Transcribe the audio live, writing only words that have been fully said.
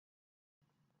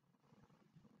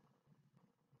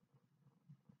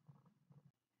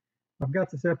I've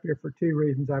got this up here for two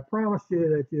reasons. I promised you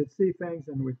that you'd see things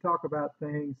and we'd talk about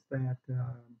things that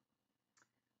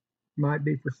might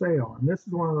be for sale. And this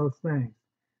is one of those things.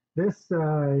 This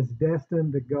is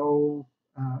destined to go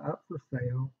up for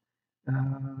sale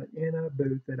in a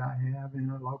booth that I have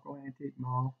in a local antique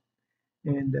mall.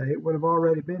 And it would have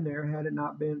already been there had it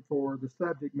not been for the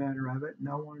subject matter of it. And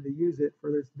I wanted to use it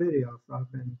for this video, so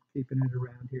I've been keeping it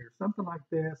around here. Something like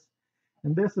this.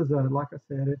 And this is like I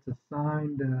said, it's a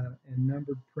signed and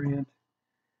numbered print.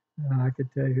 I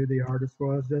could tell you who the artist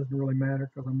was. Doesn't really matter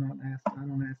because I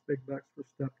don't ask big bucks for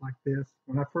stuff like this.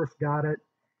 When I first got it,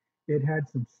 it had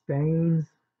some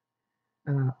stains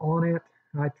on it.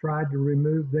 I tried to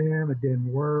remove them. It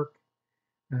didn't work.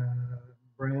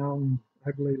 Brown,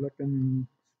 ugly looking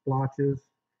splotches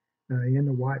in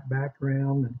the white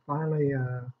background. And finally,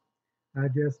 I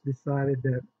just decided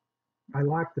that I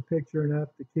liked the picture enough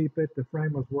to keep it. The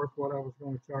frame was worth what I was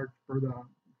going to charge for the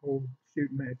whole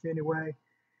shooting match anyway.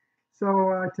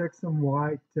 So I took some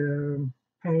white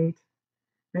paint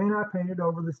and I painted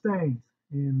over the stains.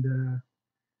 And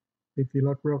if you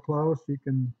look real close, you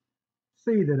can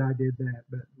see that I did that.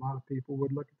 But a lot of people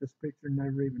would look at this picture and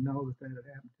never even know that that had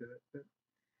happened to it.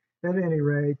 But at any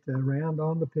rate, around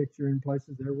on the picture in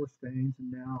places there were stains,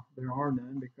 and now there are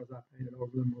none because I painted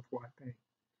over them with white paint.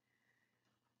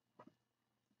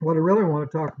 What I really want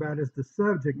to talk about is the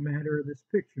subject matter of this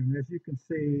picture. And as you can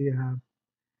see,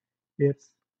 it's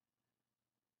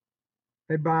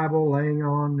a Bible laying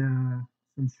on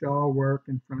some shawl work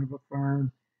in front of a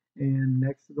fern, and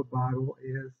next to the Bible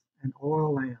is an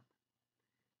oil lamp.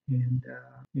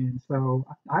 And so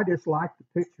I just like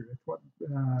the picture. It's what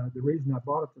the reason I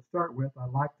bought it to start with. I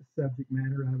like the subject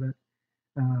matter of it,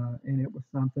 and it was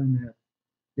something that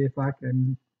if I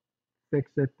can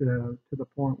fix it to the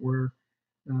point where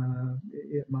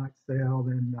it might sell,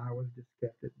 then I would have just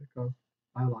kept it because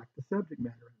I like the subject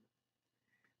matter of it.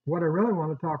 What I really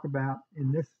want to talk about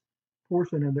in this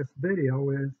portion of this video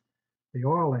is the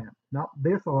oil lamp. Not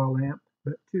this oil lamp,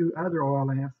 but two other oil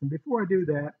lamps. And before I do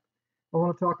that, I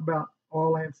want to talk about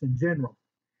oil lamps in general.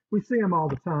 We see them all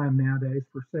the time nowadays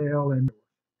for sale, and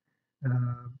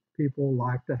people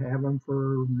like to have them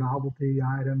for novelty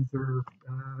items or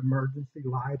emergency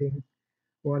lighting,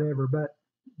 whatever. But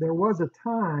there was a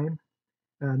time,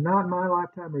 not in my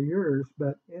lifetime or yours,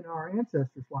 but in our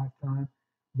ancestors' lifetime,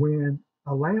 when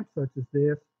a lamp such as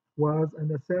this was a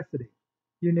necessity.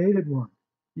 You needed one.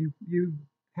 You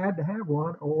had to have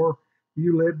one, or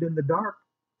you lived in the dark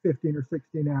 15 or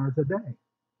 16 hours a day.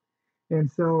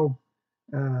 And so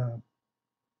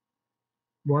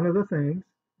one of the things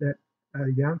that a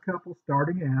young couple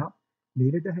starting out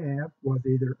needed to have was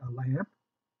either a lamp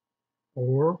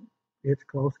or its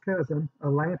close cousin, a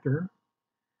lantern,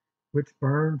 which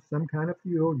burned some kind of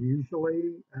fuel,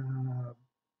 usually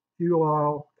fuel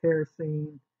oil,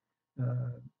 kerosene,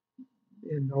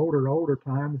 in older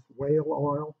times, whale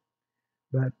oil.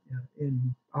 But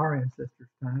in our ancestors'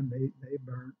 time, they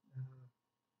burnt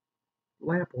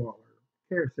lamp oil or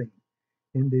kerosene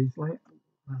in these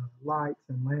lights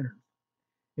and lanterns.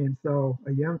 And so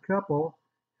a young couple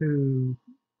who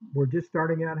were just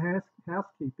starting out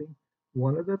housekeeping,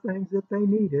 one of the things that they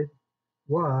needed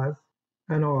was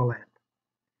an oil lamp.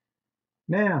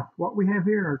 Now, what we have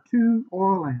here are two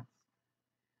oil lamps.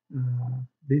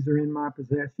 These are in my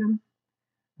possession.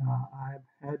 I've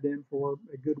had them for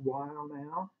a good while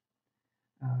now.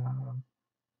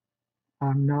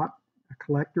 I'm not a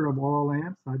collector of oil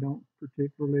lamps. I don't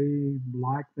particularly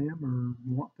like them or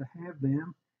want to have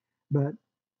them, but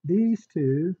these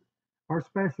two are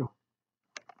special.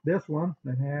 This one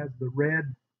that has the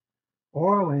red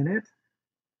oil in it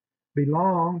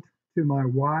belonged to my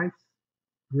wife's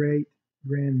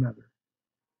great-grandmother.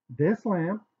 This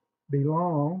lamp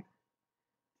belonged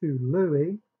to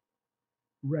Louie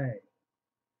Ray.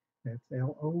 That's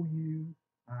Louie.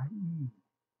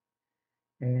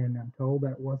 And I'm told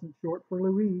that wasn't short for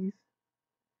Louise.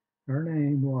 Her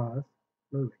name was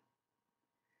Louie.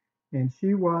 And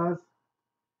she was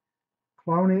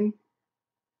Clona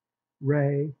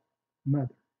Ray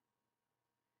mother.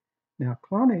 Now,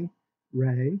 Clona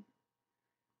Ray,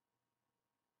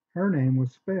 her name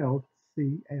was spelled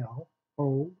C-L-O-N-A.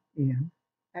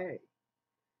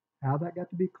 How that got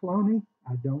to be Clona,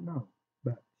 I don't know,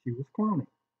 but she was Clona.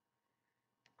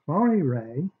 Clona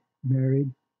Ray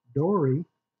married Dory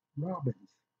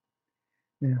Robbins.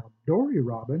 Now, Dory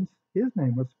Robbins, his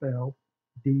name was spelled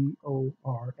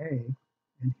D-O-R-A,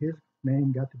 and his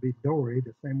name got to be Dory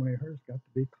the same way hers got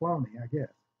to be Clona, I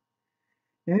guess.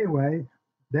 Anyway,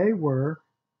 they were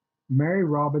Mary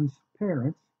Robbins'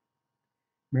 parents.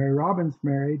 Mary Robbins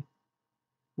married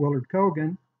Willard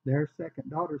Cogan, their second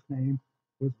daughter's name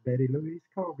was Betty Louise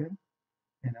Colgan,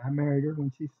 and I married her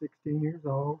when she's 16 years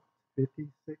old.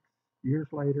 56 years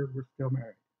later, we're still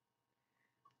married.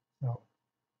 So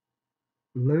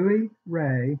Louie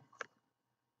Ray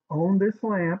owned this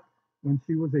lamp when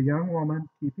she was a young woman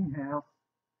keeping house,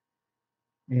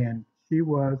 and she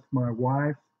was my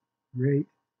wife's great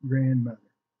grandmother.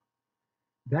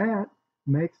 That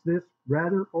makes this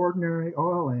rather ordinary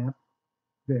oil lamp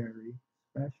very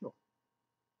special.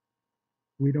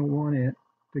 We don't want it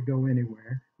to go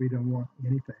anywhere. We don't want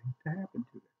anything to happen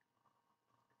to it.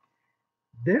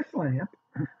 This lamp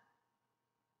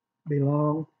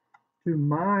belonged to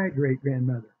my great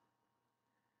grandmother.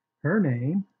 Her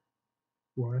name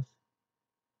was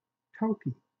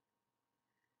Toki.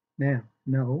 Now,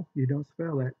 no, you don't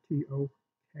spell that Toka.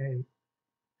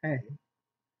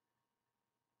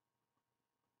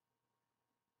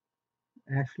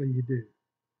 Actually, you do.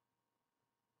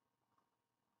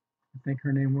 I think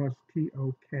her name was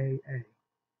Toka.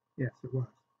 Yes, it was.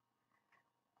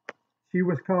 She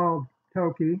was called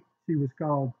Toki. She was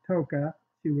called Toka.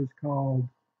 She was called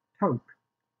Toke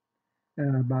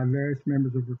by various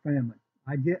members of her family.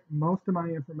 I get most of my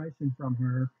information from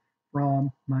her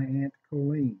from my Aunt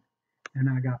Colleen. And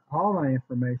I got all my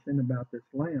information about this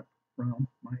lamp from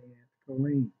my Aunt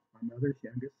Colleen, my mother's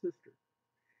youngest sister.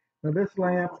 Now this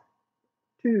lamp,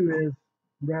 too, is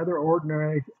rather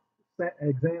ordinary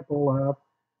example of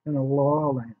an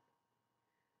oil lamp.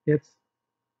 It's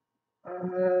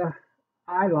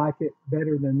I like it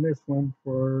better than this one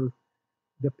for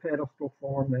the pedestal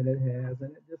form that it has,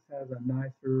 and it just has a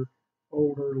nicer,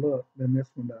 older look than this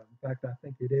one does. In fact, I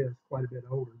think it is quite a bit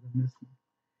older than this one.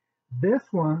 This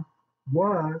one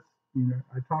was,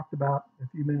 I talked about a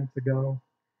few minutes ago,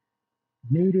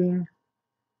 needing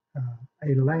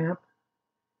a lamp.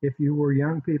 If you were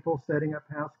young people setting up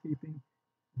housekeeping,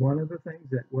 one of the things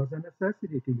that was a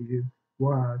necessity to you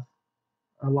was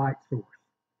a light source.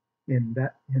 In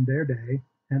their day,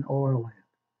 an oil lamp.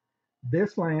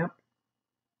 This lamp,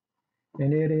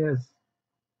 and it is,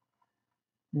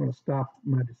 I'm going to stop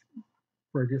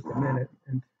for just a minute,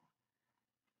 and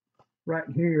right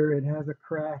here it has a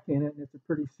crack in it, and it's a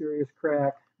pretty serious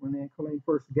crack. When Aunt Colleen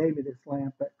first gave me this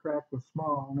lamp, that crack was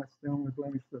small, and that's the only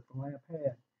blemish that the lamp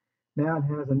had. Now it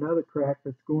has another crack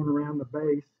that's going around the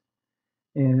base,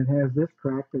 and it has this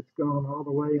crack that's gone all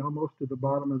the way almost to the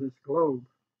bottom of this globe.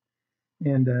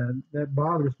 And that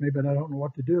bothers me, but I don't know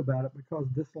what to do about it because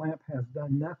this lamp has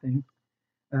done nothing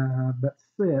but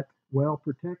sit well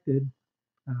protected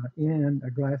in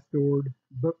a glass-doored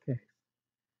bookcase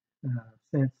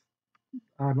since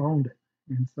I've owned it.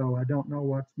 And so I don't know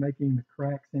what's making the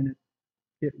cracks in it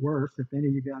get worse. If any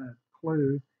of you got a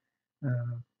clue,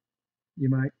 you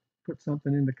might put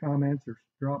something in the comments or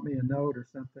drop me a note or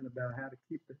something about how to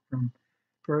keep it from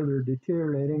further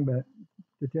deteriorating. But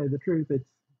to tell you the truth, it's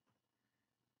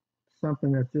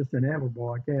something that's just inevitable,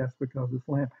 I guess, because this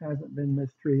lamp hasn't been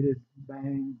mistreated,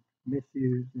 banged,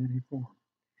 misused in any form.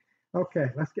 Okay,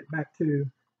 let's get back to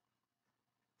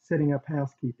setting up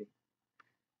housekeeping.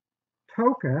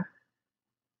 Toka,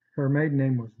 her maiden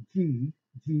name was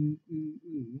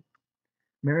G-E-E,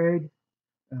 married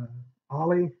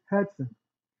Ollie Hudson.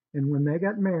 And when they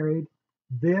got married,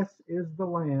 this is the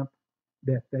lamp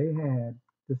that they had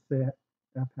to set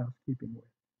up housekeeping with.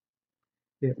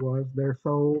 It was their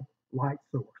sole light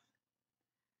source.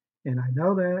 And I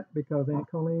know that because Aunt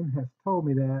Colleen has told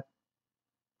me that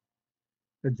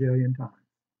a jillion times.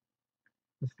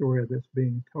 The story of this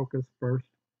being Toka's first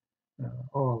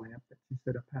oil lamp that she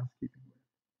set up housekeeping with.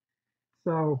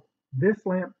 So this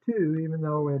lamp too, even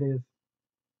though it is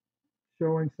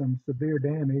showing some severe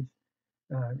damage,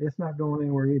 it's not going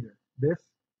anywhere either. This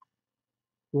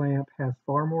lamp has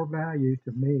far more value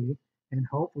to me and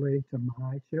hopefully to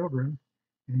my children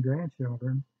and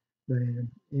grandchildren than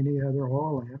any other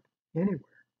oil lamp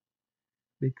anywhere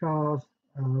because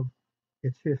of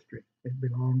its history. It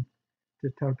belonged to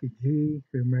Toki G,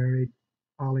 who married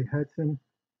Ollie Hudson,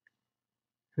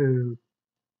 who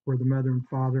were the mother and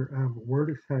father of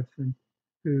Wordis Hudson,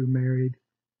 who married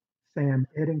Sam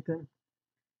Eddington.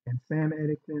 And Sam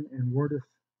Eddington and Wordis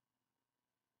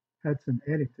Hudson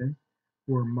Eddington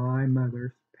were my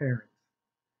mother's parents.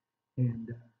 And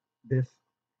this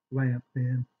lamp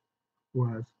then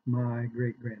was my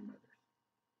great-grandmother's.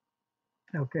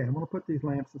 Okay, I'm going to put these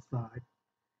lamps aside.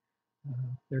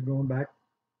 They're going back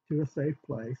to a safe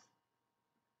place.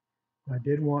 I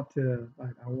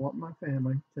want my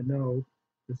family to know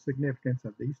the significance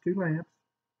of these two lamps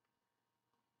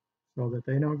so that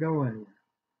they don't go anywhere.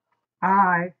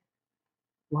 I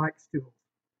like stools.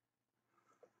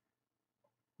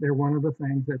 They're one of the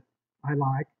things that I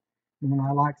like. When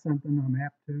I like something, I'm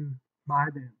apt to buy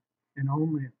them and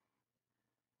own them.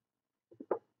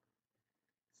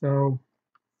 So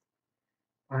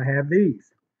I have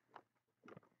these,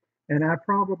 and I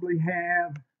probably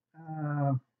have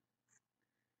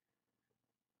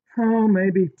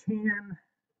maybe 10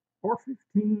 or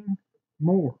 15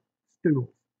 more stools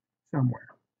somewhere.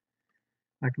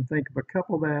 I can think of a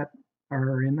couple that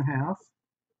are in the house.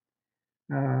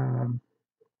 Um,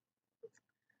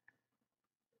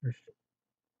 there's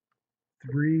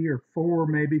 3 or 4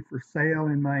 maybe for sale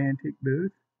in my antique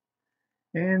booth,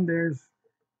 and there's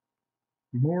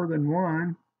more than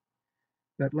one,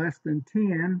 but less than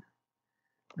 10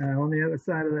 on the other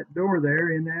side of that door there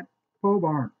in that pole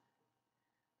barn,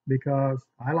 because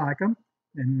I like them,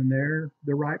 and when they're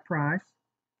the right price,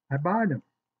 I buy them.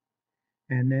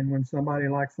 And then when somebody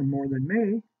likes them more than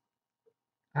me,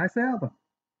 I sell them.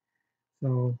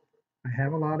 So I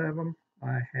have a lot of them.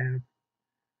 I have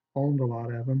owned a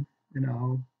lot of them, and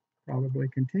I'll probably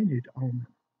continue to own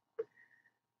them.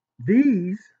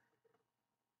 These,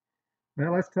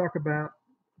 well, let's talk about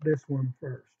this one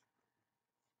first.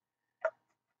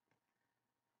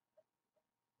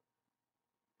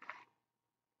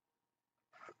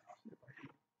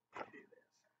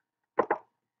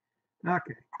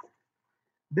 Okay,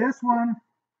 this one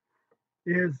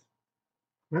is,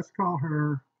 let's call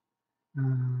her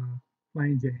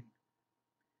Plain Jane.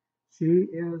 She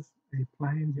is a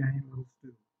plain Jane little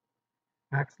stool.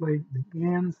 Actually, the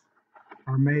ends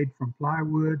are made from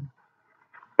plywood.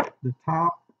 The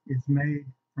top is made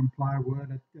from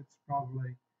plywood. It's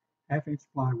probably 1/2 inch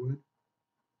plywood.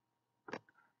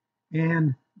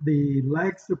 And the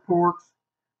leg supports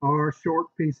are short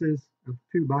pieces of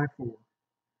 2x4,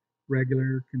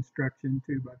 regular construction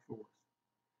 2x4s.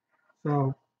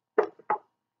 So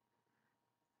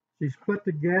she's put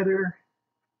together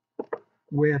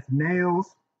with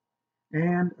nails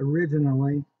and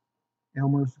originally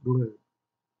Elmer's glue.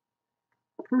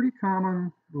 Pretty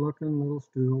common looking little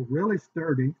stool, really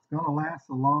sturdy. It's going to last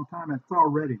a long time. It's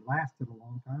already lasted a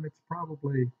long time. It's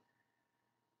probably,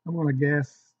 I'm going to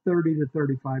guess, 30 to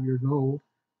 35 years old.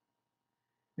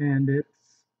 And it's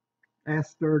as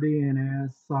sturdy and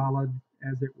as solid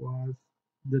as it was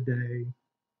the day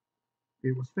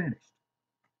it was finished.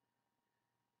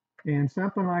 And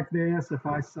something like this, if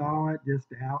I saw it just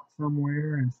out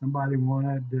somewhere and somebody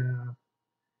wanted,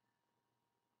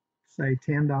 say,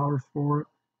 $10 for it,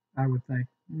 I would think,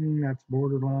 that's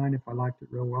borderline. If I liked it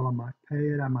real well, I might pay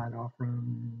it. I might offer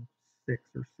them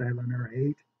 6 or 7 or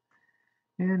 8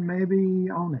 and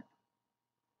maybe own it.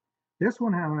 This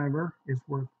one, however, is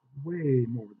worth way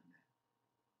more than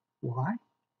that. Why?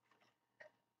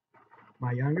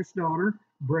 My youngest daughter,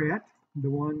 Brett, the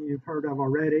one you've heard of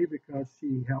already because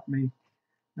she helped me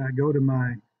go to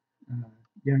my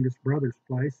youngest brother's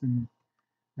place and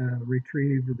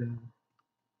retrieve the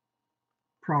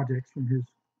projects from his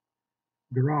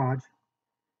garage.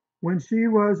 When she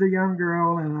was a young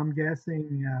girl, and I'm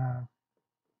guessing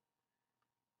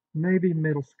maybe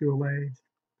middle school age,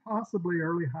 possibly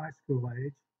early high school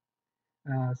age,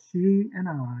 she and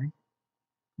I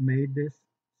made this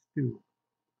stool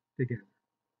together.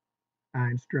 I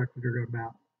instructed her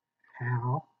about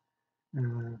how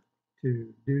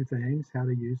to do things, how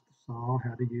to use the saw,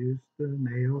 how to use the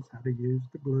nails, how to use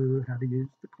the glue, how to use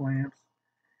the clamps,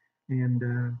 and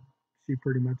she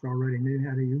pretty much already knew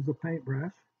how to use a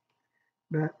paintbrush.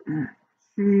 But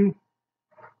she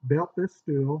built this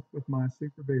stool with my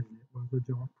supervision. It was a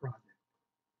joint project.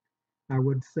 I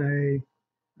would say,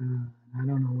 I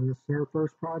don't know whether it's her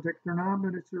first project or not,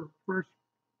 but it's her first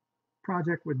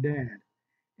project with Dad.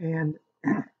 And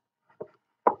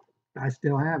I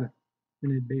still have it,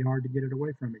 and it'd be hard to get it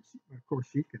away from me. Of course,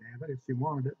 she could have it if she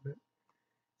wanted it, but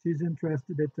she's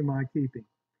entrusted it to my keeping.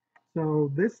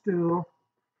 So this stool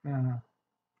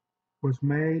was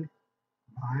made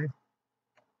by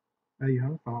a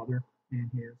young father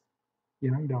and his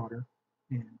young daughter,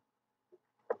 and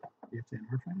it's in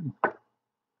our family.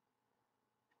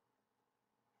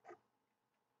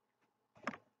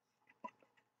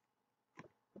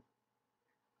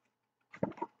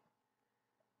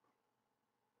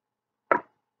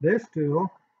 This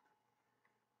tool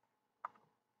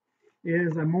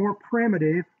is a more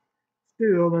primitive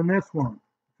stool than this one.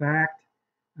 In fact,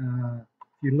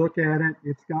 if you look at it,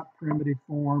 it's got primitive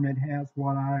form. It has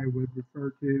what I would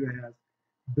refer to as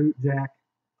boot jack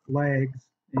legs.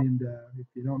 And if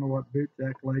you don't know what boot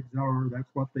jack legs are,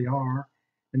 that's what they are.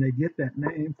 And they get that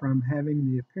name from having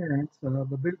the appearance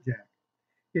of a boot jack.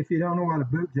 If you don't know what a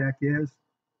boot jack is,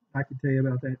 I could tell you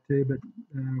about that too, but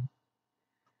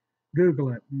Google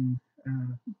it and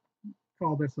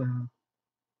call this a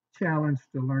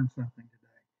challenged to learn something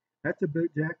today. That's a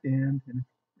bootjacked end, and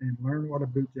learn what a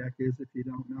bootjack is if you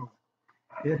don't know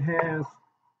it. It has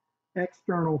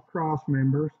external cross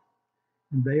members,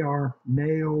 and they are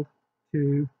nailed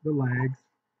to the legs.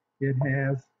 It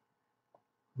has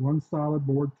one solid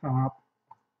board top,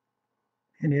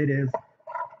 and it is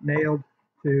nailed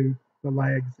to the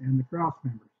legs and the cross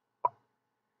members.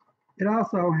 It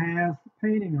also has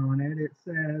painting on it. It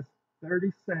says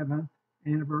 37th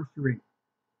anniversary.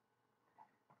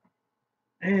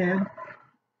 And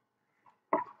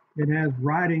it has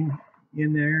writing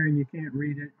in there, and you can't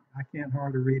read it. I can't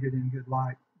hardly read it in good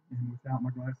light. And without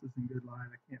my glasses in good light,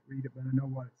 I can't read it, but I know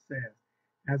what it says.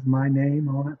 It has my name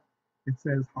on it. It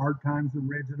says Hard Times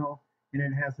Original, and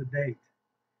it has a date.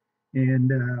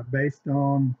 And based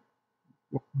on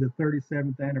the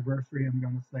 37th anniversary, I'm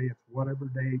going to say it's whatever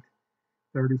date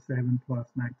 37 plus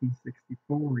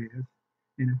 1964 is,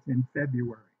 and it's in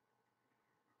February.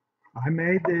 I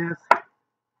made this,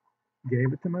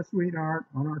 gave it to my sweetheart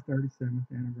on our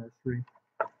 37th anniversary,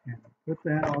 and put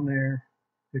that on there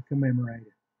to commemorate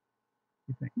it.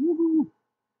 You think, woohoo,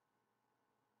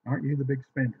 aren't you the big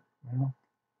spender? Well,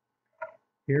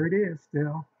 here it is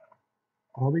still,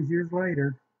 all these years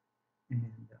later,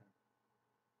 and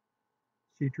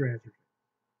she treasures it.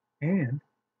 And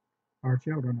our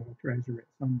children will treasure it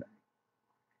someday.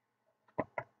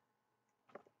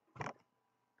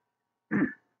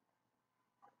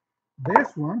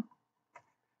 This one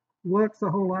looks a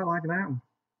whole lot like that one,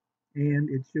 and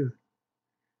it should,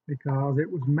 because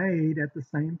it was made at the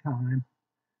same time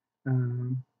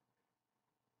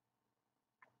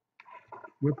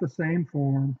with the same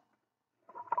form,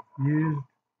 used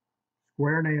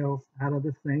square nails out of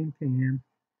the same tin,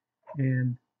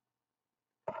 and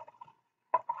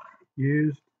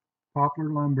used poplar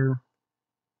lumber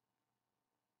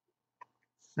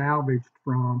salvaged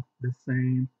from the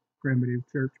same primitive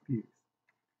church pews.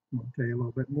 I'm going to tell you a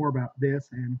little bit more about this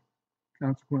and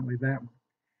consequently that one.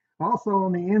 Also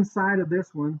on the inside of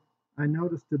this one, I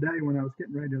noticed today when I was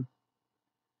getting ready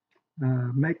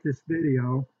to make this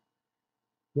video,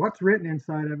 what's written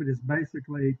inside of it is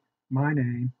basically my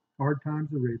name, Hard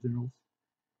Times Originals.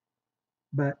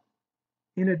 But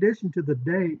in addition to the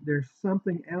date, there's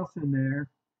something else in there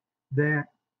that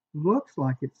looks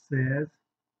like it says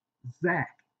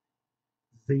Zach,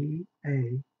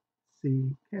 Z-A-C-K.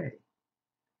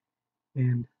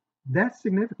 And that's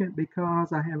significant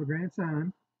because I have a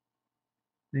grandson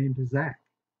named Zach,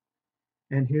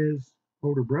 and his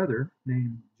older brother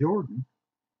named Jordan.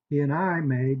 He and I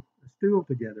made a stool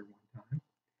together one time.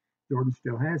 Jordan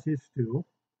still has his stool.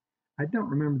 I don't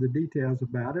remember the details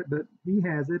about it, but he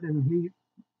has it, and he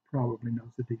probably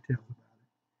knows the details about it.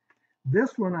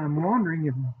 This one, I'm wondering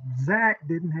if Zach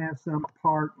didn't have some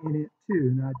part in it too,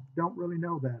 and I don't really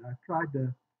know that. I tried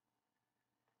to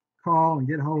call and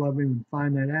get a hold of him and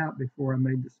find that out before I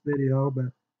made this video,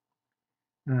 but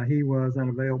he was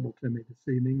unavailable to me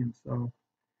this evening, and so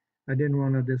I didn't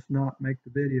want to just not make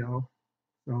the video.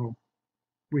 So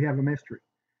we have a mystery.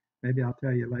 Maybe I'll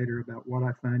tell you later about what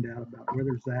I find out about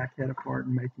whether Zach had a part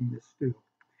in making this stool.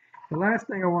 The last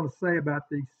thing I want to say about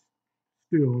these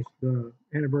stools, the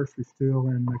anniversary stool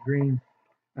and the green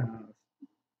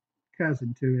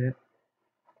cousin to it,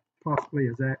 possibly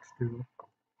a Zach stool,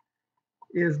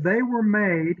 is they were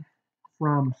made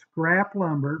from scrap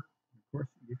lumber. Of course,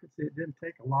 you can see it didn't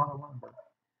take a lot of lumber.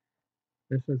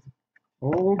 This is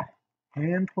old,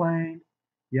 hand-planed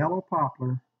yellow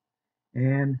poplar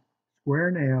and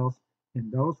square nails,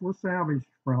 and those were salvaged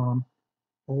from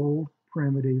old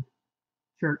primitive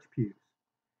church pews.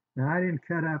 Now, I didn't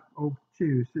cut up old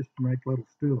pews just to make little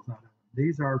stools out of them.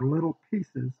 These are little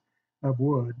pieces of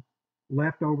wood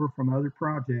left over from other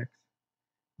projects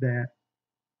that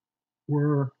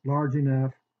were large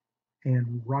enough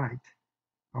and right,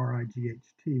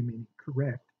 R-I-G-H-T, meaning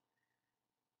correct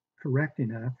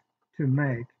enough to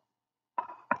make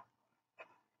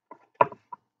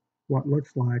what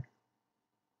looks like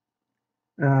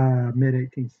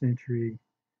mid-18th century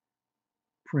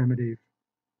primitive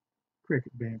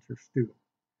cricket bench or stool.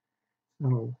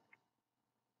 So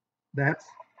that's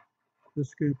the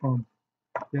scoop on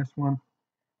this one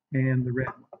and the red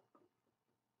one.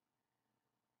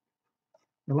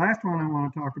 The last one I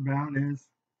want to talk about is,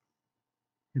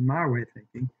 in my way of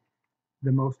thinking,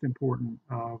 the most important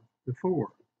of the four.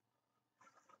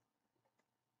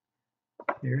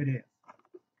 Here it is.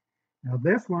 Now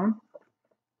this one,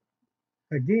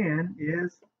 again,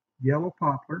 is yellow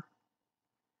poplar.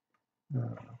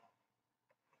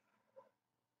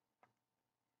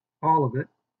 All of it,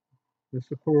 the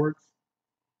supports,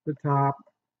 the top,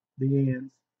 the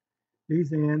ends.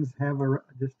 These ends have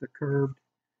just a curved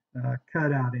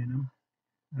cutout in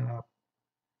them.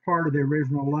 Part of the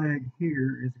original leg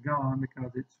here is gone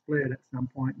because it split at some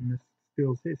point in this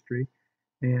stool's history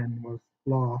and was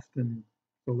lost, and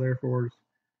so therefore is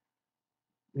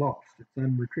lost. It's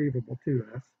unretrievable to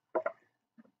us.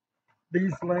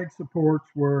 These leg supports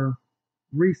were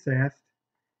recessed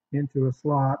into a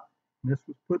slot. This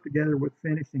was put together with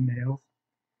finishing nails,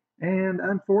 and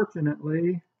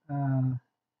unfortunately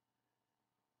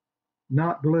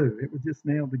not glue. It was just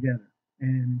nailed together.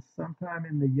 And sometime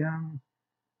in the young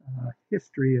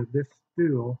history of this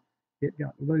stool, it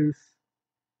got loose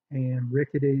and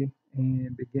rickety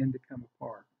and began to come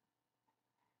apart.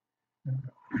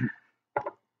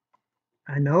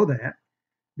 I know that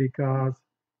because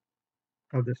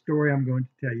of the story I'm going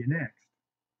to tell you next.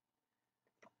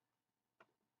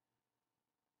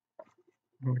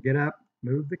 I'm going to get up,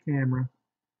 move the camera,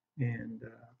 and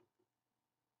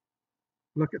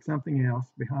look at something else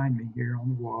behind me here on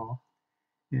the wall.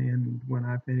 And when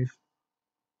I finish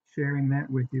sharing that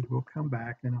with you, we'll come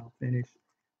back and I'll finish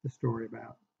the story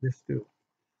about this stool.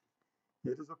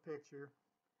 This is a picture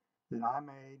that I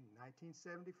made in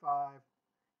 1975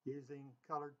 using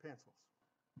colored pencils.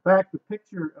 In fact, the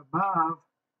picture above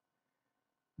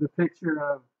the picture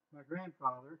of my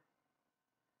grandfather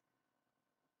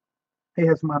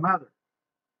is my mother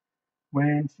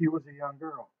when she was a young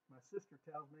girl. My sister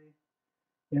tells me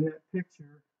in that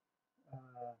picture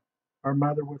our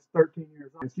mother was 13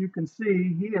 years old. As you can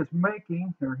see, he is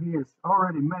making, or he has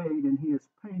already made, and he is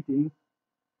painting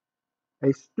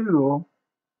a stool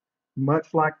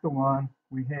much like the one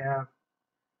we have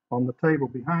on the table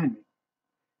behind me.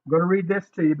 I'm going to read this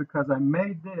to you because I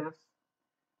made this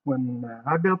when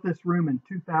I built this room in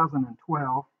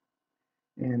 2012,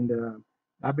 and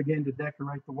I began to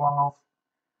decorate the walls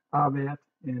of it.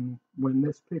 And when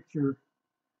this picture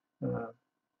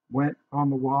went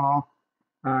on the wall,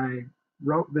 I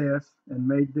wrote this and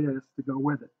made this to go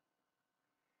with it.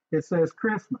 It says,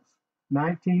 Christmas,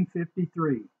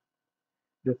 1953.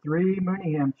 The three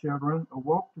Mooneyham children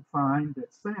awoke to find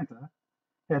that Santa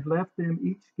had left them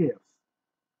each gifts.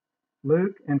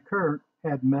 Luke and Kurt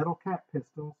had metal cap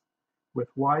pistols with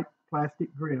white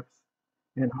plastic grips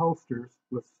and holsters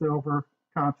with silver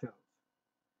conchos.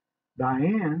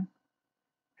 Diane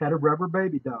had a rubber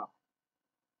baby doll.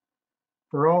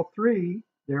 For all three,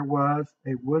 there was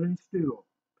a wooden stool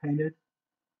painted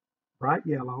bright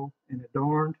yellow and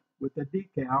adorned with a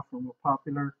decal from a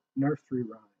popular nursery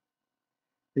rhyme.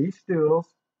 These stools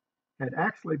had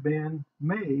actually been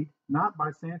made not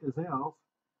by Santa's elves,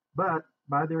 but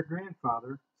by their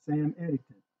grandfather, Sam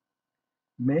Eddington.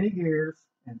 Many years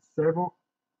and several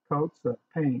coats of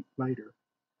paint later,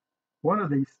 one of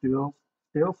these stools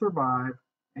still survives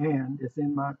and is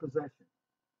in my possession.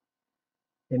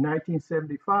 In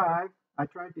 1975, I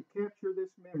tried to capture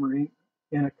this memory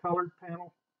in a colored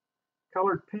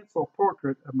pencil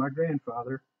portrait of my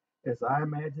grandfather as I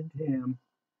imagined him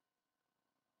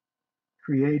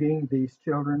creating these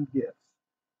children's gifts.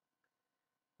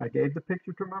 I gave the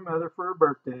picture to my mother for her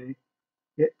birthday.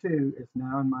 It too is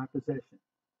now in my possession.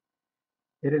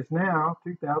 It is now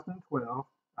 2012.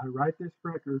 I write this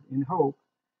record in hope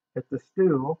that the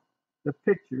stool, the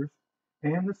pictures,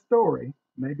 and the story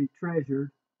may be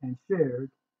treasured and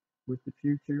shared with the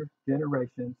future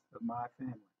generations of my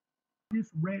family.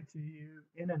 Just read to you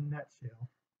in a nutshell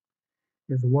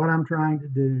is what I'm trying to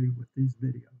do with these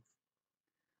videos.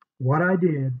 What I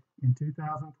did in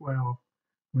 2012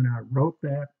 when I wrote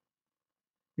that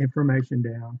information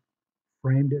down,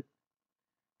 framed it,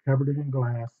 covered it in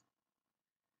glass,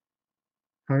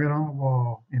 hung it on the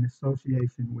wall in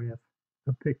association with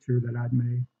a picture that I'd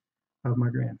made of my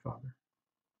grandfather.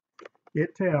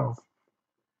 It tells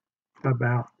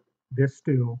about this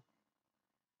stool.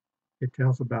 It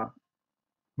tells about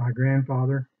my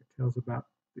grandfather. It tells about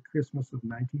the Christmas of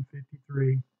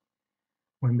 1953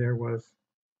 when there was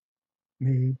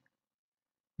me,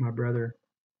 my brother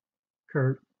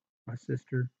Kurt, my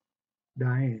sister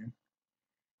Diane,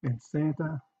 and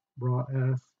Santa brought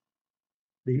us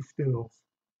these stools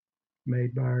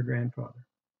made by our grandfather.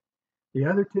 The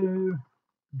other two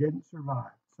didn't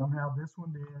survive. Somehow this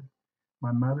one did.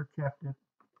 My mother kept it.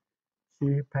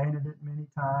 She painted it many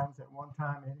times. At one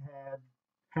time it had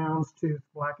houndstooth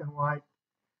black and white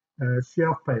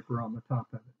shelf paper on the top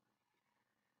of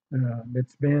it.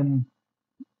 It's been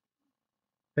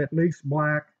at least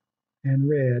black and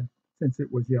red since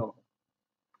it was yellow.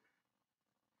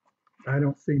 I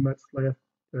don't see much left,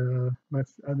 much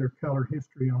other color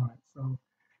history on it. So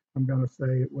I'm going to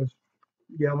say it was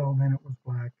yellow, then it was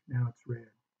black, now it's red.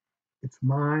 It's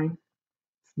mine.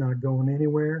 It's not going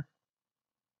anywhere.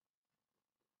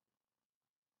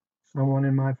 someone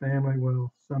in my family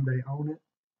will someday own it.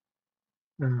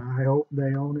 I hope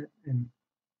they own it, and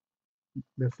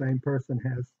the same person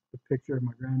has the picture of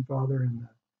my grandfather and the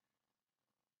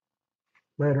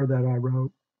letter that I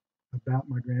wrote about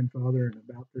my grandfather and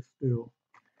about this stool,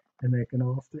 and they can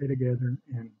all stay together.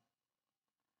 And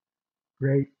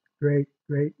great, great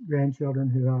grandchildren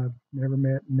who I've never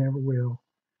met and never will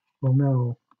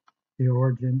know the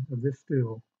origin of this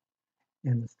stool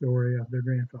and the story of their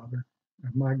grandfather,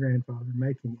 of my grandfather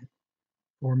making it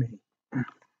for me.